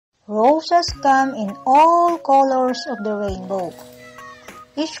Roses come in all colors of the rainbow.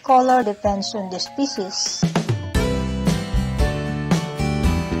 Each color depends on the species.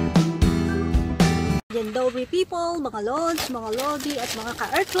 Dzien dobry people, mga lods, mga lodi at mga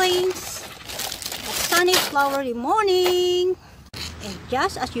ka-earthlings. A sunny flowery morning. And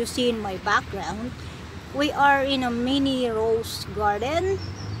just as you see in my background, we are in a mini rose garden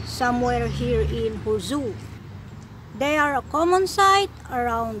somewhere here in Hoonzie. They are a common sight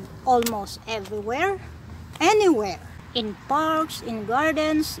around almost everywhere, anywhere. In parks, in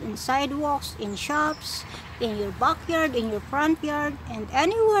gardens, in sidewalks, in shops, in your backyard, in your front yard, and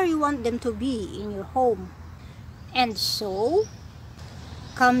anywhere you want them to be in your home. And so,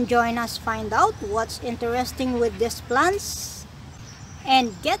 come join us find out what's interesting with these plants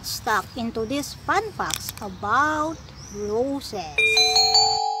and get stuck into these fun facts about roses.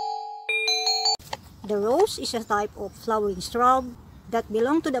 The rose is a type of flowering shrub that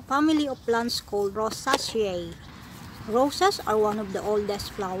belong to the family of plants called Rosaceae. Roses are one of the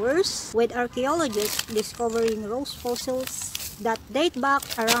oldest flowers, with archaeologists discovering rose fossils that date back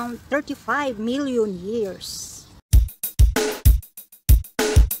around 35 million years.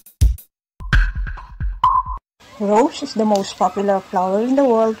 Rose is the most popular flower in the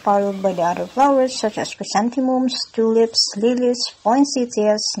world, followed by the other flowers such as chrysanthemums, tulips, lilies,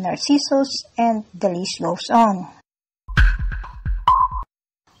 poinsettias, narcissus, and the list goes on.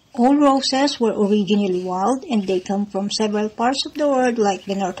 All roses were originally wild, and they come from several parts of the world like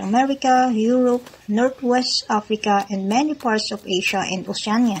the North America, Europe, Northwest Africa, and many parts of Asia and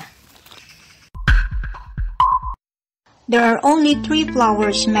Oceania. There are only 3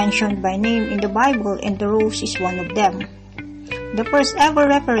 flowers mentioned by name in the Bible, and the rose is one of them. The first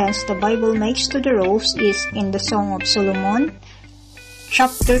ever reference the Bible makes to the rose is in the Song of Solomon,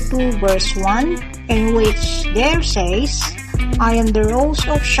 chapter 2, verse 1, in which there says, "I am the rose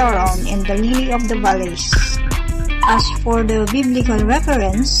of Sharon and the lily of the valleys." As for the biblical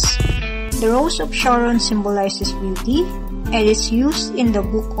reference, the rose of Sharon symbolizes beauty, and is used in the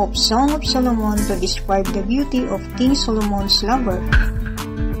book of Song of Solomon to describe the beauty of King Solomon's lover.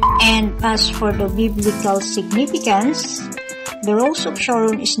 And as for the biblical significance, the rose of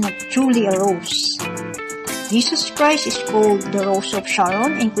Sharon is not truly a rose. Jesus Christ is called the Rose of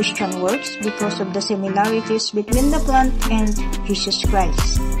Sharon in Christian works because of the similarities between the plant and Jesus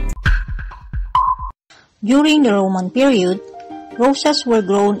Christ. During the Roman period, roses were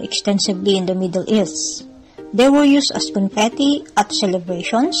grown extensively in the Middle East. They were used as confetti at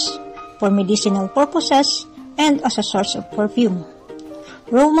celebrations, for medicinal purposes, and as a source of perfume.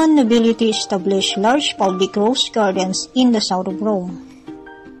 Roman nobility established large public rose gardens in the south of Rome.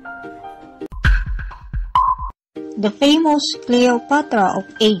 The famous Cleopatra of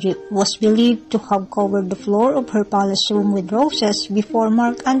Egypt was believed to have covered the floor of her palace room with roses before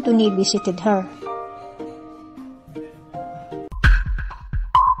Mark Antony visited her.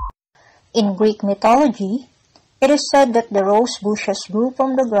 In Greek mythology, it is said that the rose bushes grew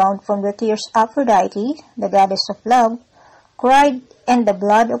from the ground from the tears Aphrodite, the goddess of love, cried in the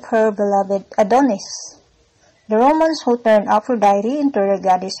blood of her beloved Adonis. The Romans, who turned Aphrodite into their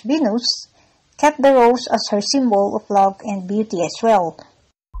goddess Venus, kept the rose as her symbol of love and beauty as well.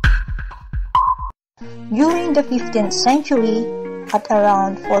 During the 15th century, at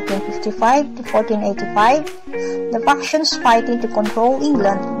around 1455 to 1485, the factions fighting to control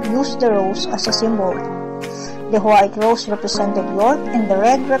England used the rose as a symbol. The white rose represented York and the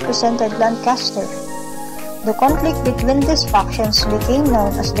red represented Lancaster. The conflict between these factions became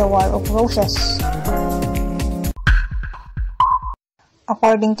known as the War of Roses.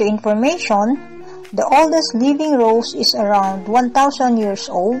 According to information, the oldest living rose is around 1,000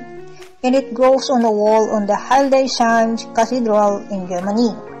 years old, and it grows on a wall on the Hildesheim Cathedral in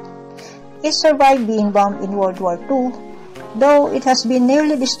Germany. It survived being bombed in World War II, though it has been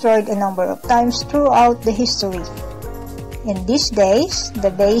nearly destroyed a number of times throughout the history. In these days, the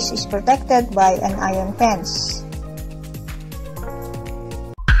base is protected by an iron fence.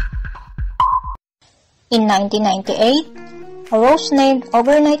 In 1998, a rose named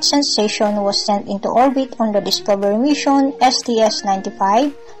Overnight Sensation was sent into orbit on the Discovery mission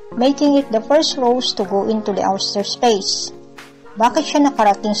STS-95, making it the first rose to go into the outer space. Bakit siya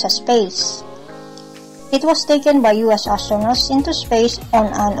nakarating sa space? It was taken by U.S. astronauts into space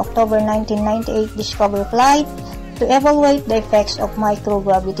on an October 1998 Discovery flight to evaluate the effects of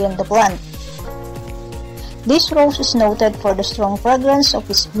microgravity on the plant. This rose is noted for the strong fragrance of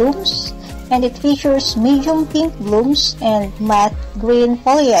its blooms, and it features medium pink blooms and matte green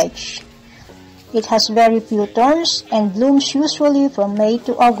foliage. It has very few thorns and blooms usually from May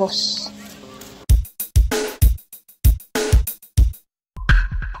to August.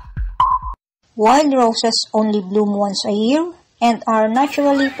 Wild roses only bloom once a year and are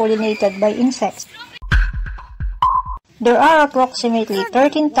naturally pollinated by insects. There are approximately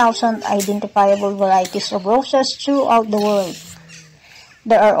 13,000 identifiable varieties of roses throughout the world.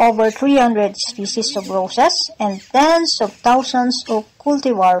 There are over 300 species of roses and tens of thousands of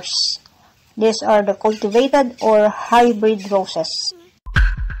cultivars. These are the cultivated or hybrid roses.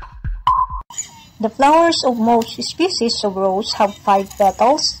 The flowers of most species of rose have 5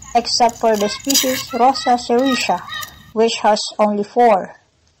 petals, except for the species Rosa sericea, which has only 4.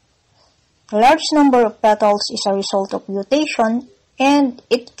 A large number of petals is a result of mutation, and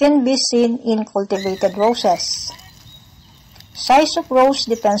it can be seen in cultivated roses. Size of rose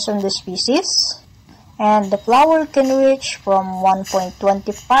depends on the species, and the flower can reach from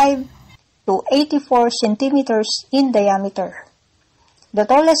 1.25 to 84 centimeters in diameter. The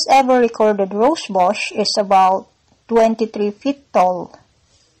tallest ever recorded rose bush is about 23 feet tall.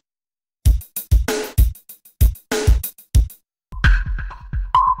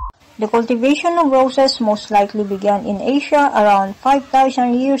 The cultivation of roses most likely began in Asia around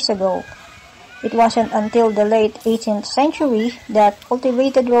 5,000 years ago. It wasn't until the late 18th century that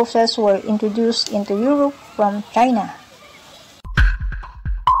cultivated roses were introduced into Europe from China.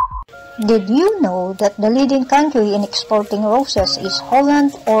 Did you know that the leading country in exporting roses is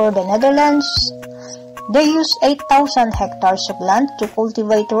Holland or the Netherlands? They use 8,000 hectares of land to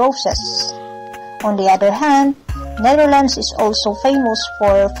cultivate roses. On the other hand, Netherlands is also famous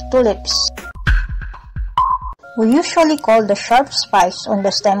for tulips. We usually call the sharp spikes on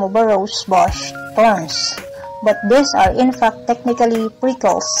the stem of a rose bush thorns, but these are in fact technically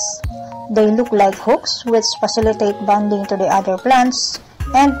prickles. They look like hooks which facilitate bonding to the other plants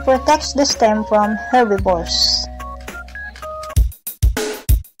and protects the stem from herbivores.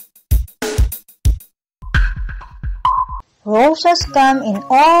 Roses come in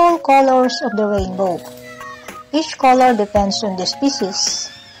all colors of the rainbow. Each color depends on the species,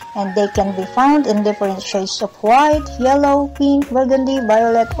 and they can be found in different shades of white, yellow, pink, burgundy,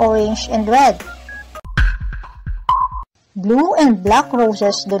 violet, orange, and red. Blue and black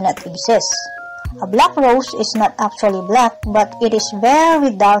roses do not exist. A black rose is not actually black, but it is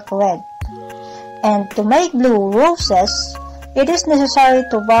very dark red. And to make blue roses, it is necessary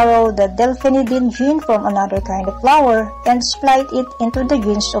to borrow the delphinidin gene from another kind of flower and split it into the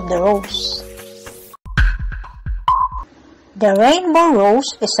genes of the rose. The rainbow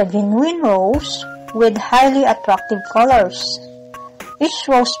rose is a genuine rose with highly attractive colors. Each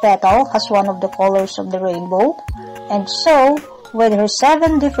rose petal has one of the colors of the rainbow, and so, with her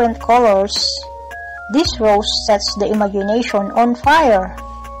 7 different colors, this rose sets the imagination on fire.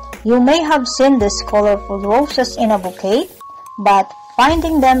 You may have seen these colorful roses in a bouquet, but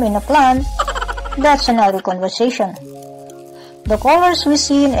finding them in a plant, that's another conversation. The colors we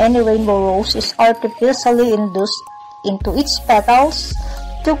see in any rainbow rose is artificially induced into its petals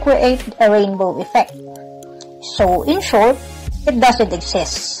to create a rainbow effect. So, in short, it doesn't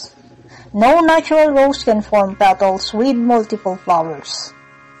exist. No natural rose can form petals with multiple flowers.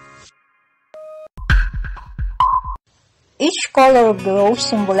 Each color of the rose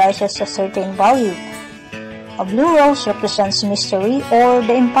symbolizes a certain value. A blue rose represents mystery or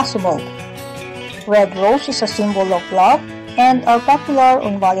the impossible. Red rose is a symbol of love and are popular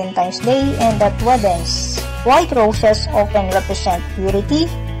on Valentine's Day and at weddings. White roses often represent purity,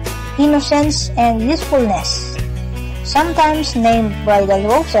 innocence, and usefulness. Sometimes named bridal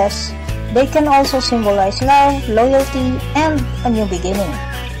roses, they can also symbolize love, loyalty, and a new beginning.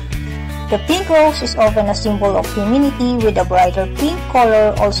 The pink rose is often a symbol of femininity, with a brighter pink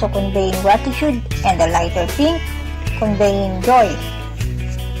color also conveying gratitude and a lighter pink conveying joy.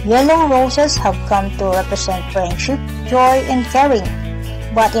 Yellow roses have come to represent friendship, joy, and caring.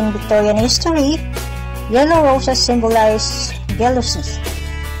 But in Victorian history, yellow roses symbolize jealousy.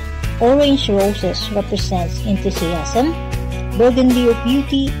 Orange roses represents enthusiasm, burgundy of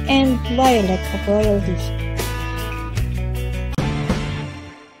beauty, and violet of royalty.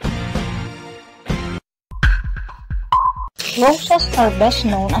 Roses are best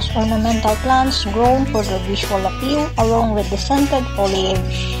known as ornamental plants grown for their visual appeal along with the scented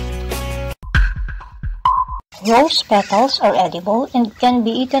foliage. Rose petals are edible and can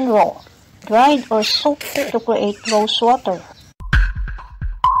be eaten raw, dried, or soaked to create rose water.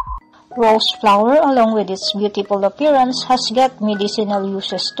 Rose flower, along with its beautiful appearance, has got medicinal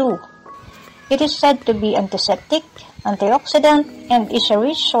uses too. It is said to be antiseptic, antioxidant, and is a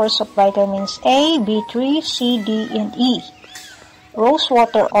rich source of vitamins A, B3, C, D, and E. Rose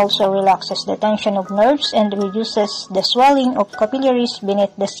water also relaxes the tension of nerves and reduces the swelling of capillaries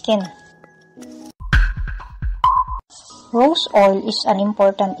beneath the skin. Rose oil is an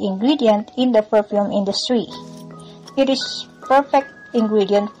important ingredient in the perfume industry. It is perfect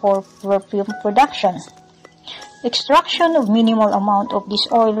ingredient for perfume production. Extraction of minimal amount of this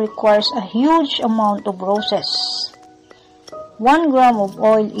oil requires a huge amount of roses. 1 gram of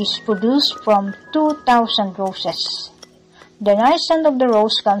oil is produced from 2,000 roses. The nice scent of the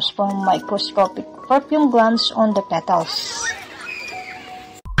rose comes from microscopic perfume glands on the petals.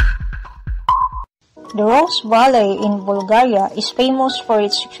 The Rose Valley in Bulgaria is famous for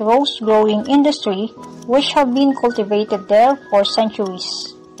its rose growing industry, which have been cultivated there for centuries,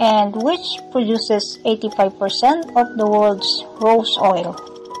 and which produces 85% of the world's rose oil.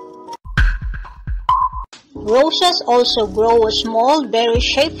 Roses also grow a small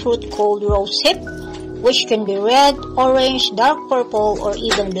berry-shaped fruit called rose hip, which can be red, orange, dark purple, or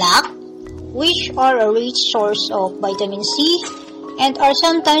even black, which are a rich source of vitamin C and are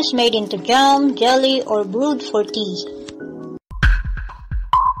sometimes made into jam, jelly, or brewed for tea.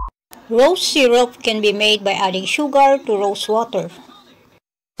 Rose syrup can be made by adding sugar to rose water.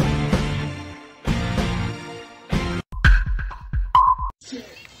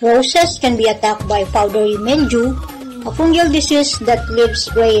 Roses can be attacked by powdery mildew, a fungal disease that leaves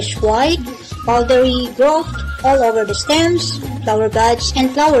grayish-white, powdery growth all over the stems, flower buds,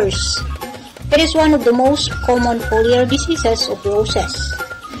 and flowers. It is one of the most common foliar diseases of roses.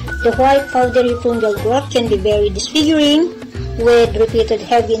 The white powdery fungal growth can be very disfiguring, with repeated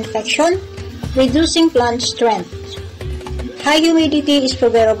heavy infection, reducing plant strength. High humidity is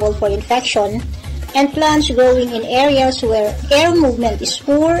favorable for infection, and plants growing in areas where air movement is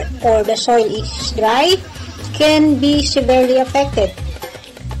poor or the soil is dry can be severely affected.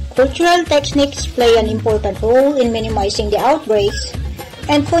 Cultural techniques play an important role in minimizing the outbreaks,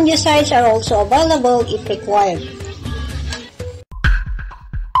 and fungicides are also available if required.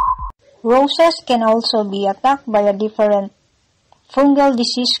 Roses can also be attacked by a different fungal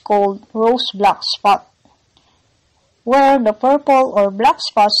disease called rose black spot, where the purple or black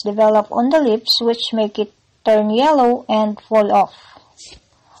spots develop on the lips which make it turn yellow and fall off.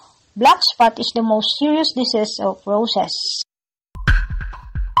 Black spot is the most serious disease of roses.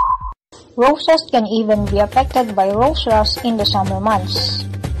 Roses can even be affected by rose rust in the summer months.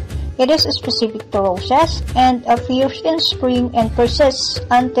 It is specific to roses and appears in spring and persists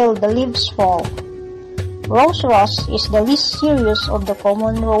until the leaves fall. Rose rust is the least serious of the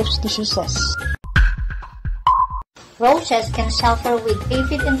common rose diseases. Roses can suffer with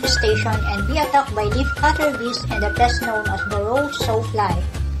aphid infestation and be attacked by leafcutter bees and a pest known as the rose sawfly.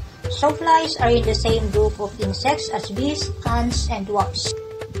 Sawflies are in the same group of insects as bees, ants, and wasps.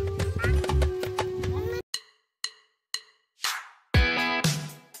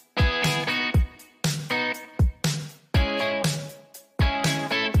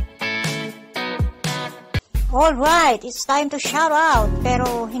 Alright, it's time to shout out.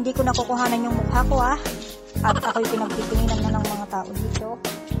 Pero hindi ko nakukuhanan yung mukha ko At ako'y pinagtitinginan na ng mga tao dito.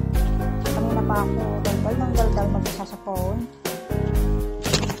 Kanina pa ako daldal mag-isa sa phone.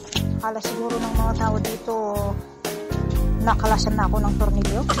 Akala siguro ng mga tao dito nakalasan na ako ng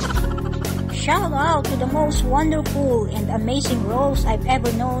tornilyo. Shout out to the most wonderful and amazing rose I've ever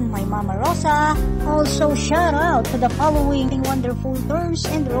known, my Mama Rosa. Also shout out to the following wonderful terms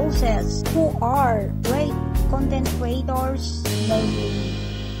and roses who are great content creators, namely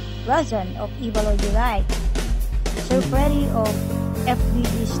Razan of Ivaloy Delight, Sir Freddy of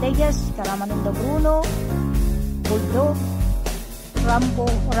FBG Stages, Karamanunda Bruno, Bulldog, Rambo,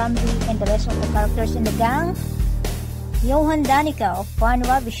 Rambi, and the rest of the characters in the gang, Johan Danica of Fun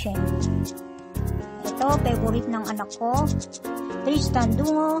Ravishing. Ito, favorite ng anak ko, Tristan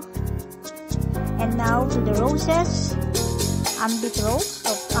Dungo. And now to the roses, Ambit Rose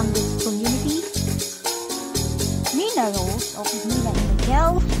of Ambit Community, Mina Rose of Mina in the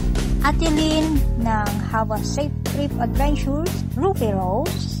Gel, Atelin ng Have a Safe Trip Adventures, Ruby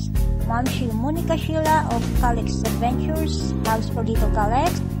Rose, Mamshi Monica Sheila of Calix Adventures, House Perdito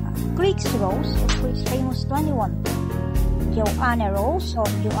Calix, Creeks Rose of Creeks Famous 21, Joanna Rose of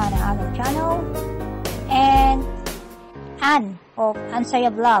Joanna Ano Channel, and Ann of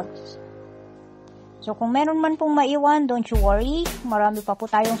Ansaya Vlogs. So kung meron man pong maiwan, don't you worry, marami pa po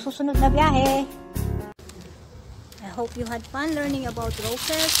tayong susunod na biyahe. I hope you had fun learning about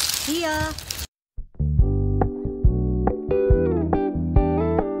roses. See ya!